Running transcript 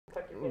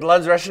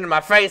Blood's rushing to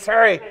my face.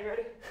 Hurry. Okay,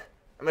 ready?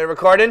 Am I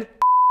recording?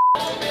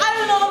 I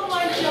don't know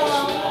my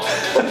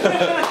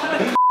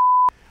job.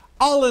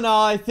 All in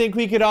all, I think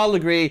we could all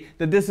agree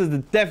that this is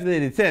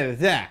definitely the 10.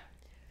 Yeah.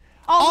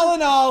 All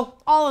in all.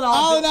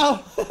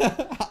 I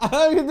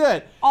can do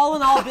it. All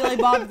in all, Billy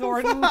Bob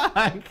Thornton.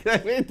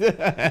 Can we do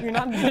it? You're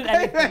not good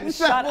at anything.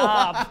 Shut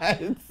up.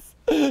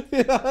 You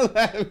don't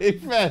let me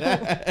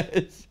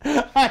finish.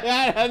 I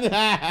gotta do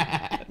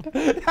that.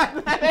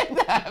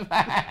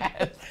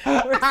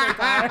 We're so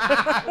tired.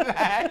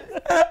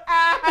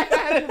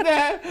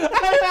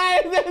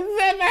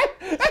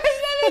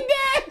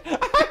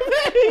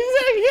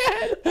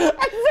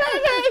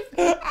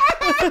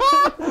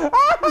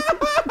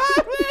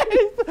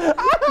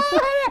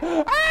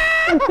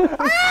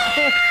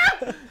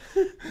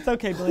 It's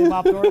okay, Billy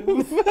Bob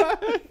Thornton.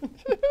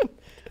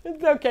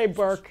 It's okay,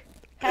 Burke.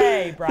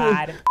 Hey,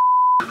 Brad.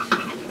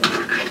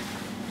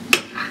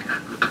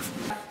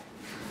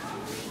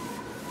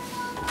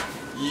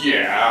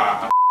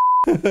 Yeah.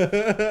 It's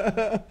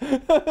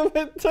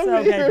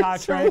okay,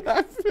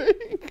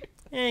 Patrick.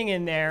 Hang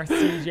in there,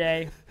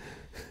 CJ.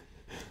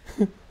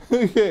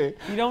 Okay.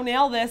 If you don't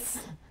nail this,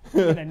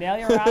 you're gonna nail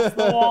your ass to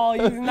the wall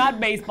using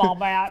that baseball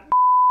bat.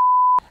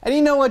 And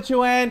you know what,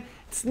 Joanne?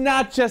 It's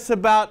not just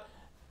about...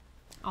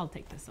 I'll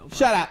take this over.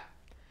 Shut up.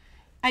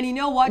 And you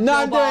know what, No, Joe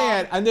I'm Bob? doing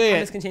it. I'm doing it.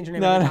 I'm just gonna change your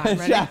name every time.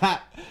 Ready? Shut up.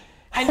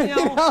 And you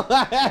know,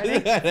 ready?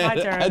 My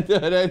turn. I'm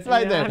doing it. It's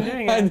my turn. I'm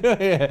doing it. I'm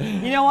doing it.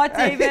 You know what,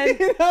 David?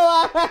 You know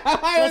what?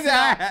 Listen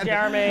up,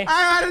 Jeremy.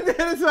 I want to do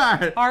this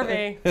part.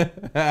 Harvey.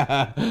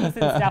 Listen,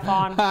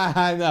 Stefan.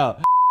 I know.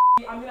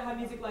 I'm gonna have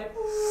music like.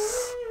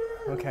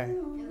 Okay.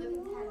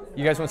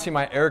 You guys want to see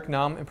my Eric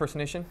Nam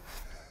impersonation?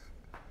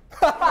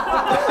 You're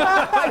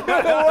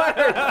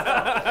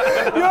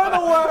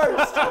the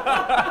worst.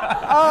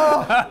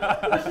 Oh.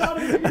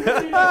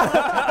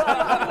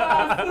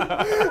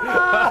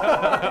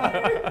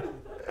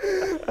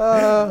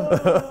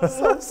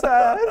 So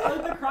sad. I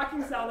like the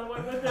cracking sound that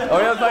went with it. Oh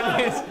yeah,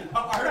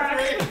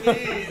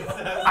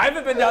 I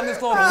haven't been down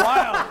this low in a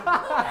while.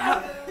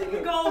 You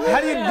can go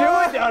How do you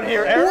do it down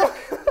here, Eric?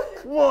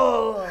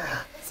 Whoa.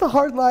 It's a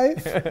hard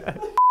life.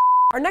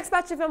 Our next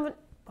batch of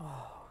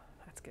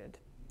that's good.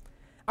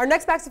 Our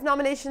next batch of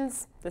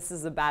nominations. This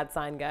is a bad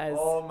sign, guys.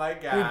 Oh my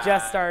God. We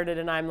just started,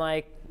 and I'm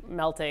like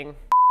melting.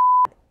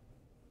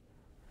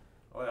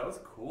 Oh, that was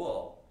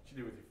cool. What you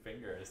do with your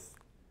fingers?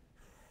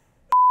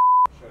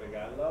 Should have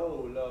got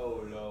low,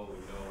 low, low, low, low,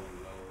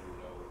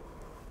 low.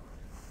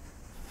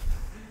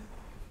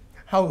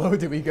 How low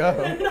do we go?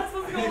 You're not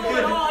supposed to go low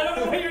at all. I don't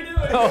know what you're doing.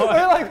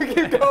 I like to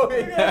keep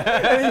going.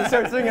 And he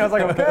starts singing. I was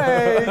like,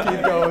 okay,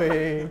 keep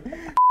going.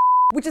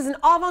 Which is an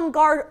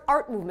avant-garde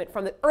art movement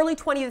from the early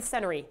 20th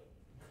century.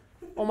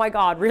 Oh my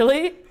God,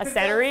 really? A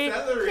century?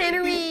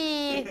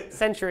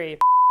 Century.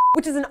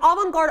 Which is an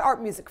avant-garde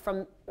art music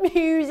from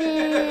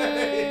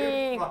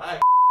music.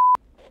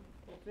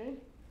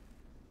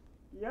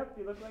 Yep,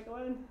 you look like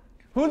Len.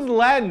 Who's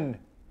Len?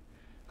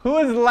 Who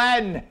is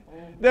Len?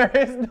 There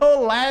is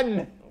no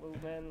Len.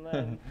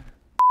 Len.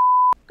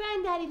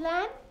 Granddaddy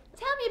Len,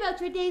 tell me about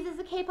your days as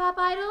a K-pop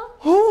idol.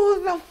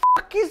 Who the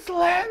fuck is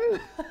Len?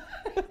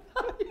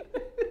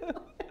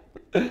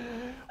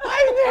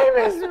 My name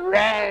is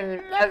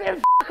Ren,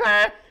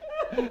 motherfucker.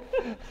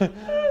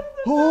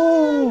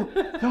 Who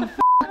the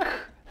fuck?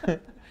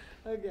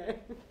 Okay.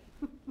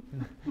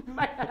 In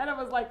my head, I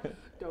was like,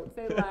 don't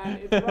say Len,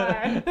 it's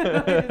Ren. I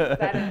just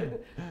said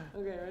it.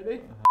 Okay,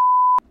 ready?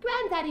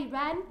 Granddaddy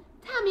Ren,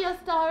 tell me a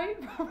story.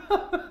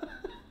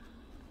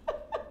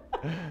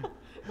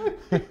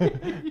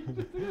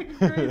 You're just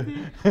crazy.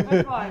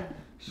 I'm fine.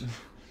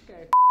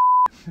 Okay.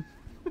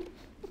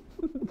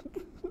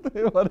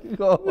 I want to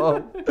go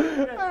home. I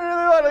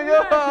really want to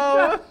go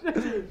home.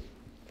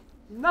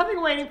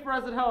 Nothing waiting for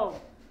us at home.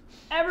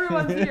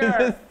 Everyone's here.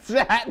 Just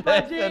sadness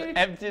Pudgy and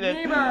emptiness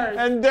neighbors.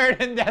 and dirt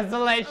and Okay,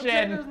 desolation.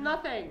 there's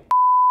nothing.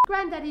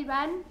 Granddaddy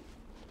Ren,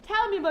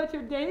 tell me about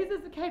your days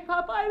as a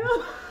K-pop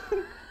idol.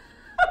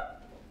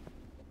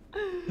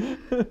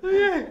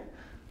 Okay.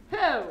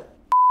 Who?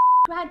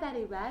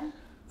 Granddaddy Ren,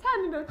 tell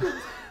me about your...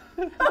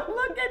 Don't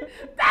look at me!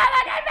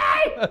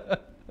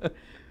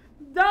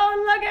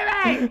 Don't look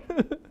at me!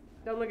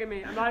 Don't look at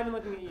me. I'm not even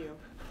looking at you.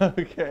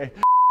 Okay.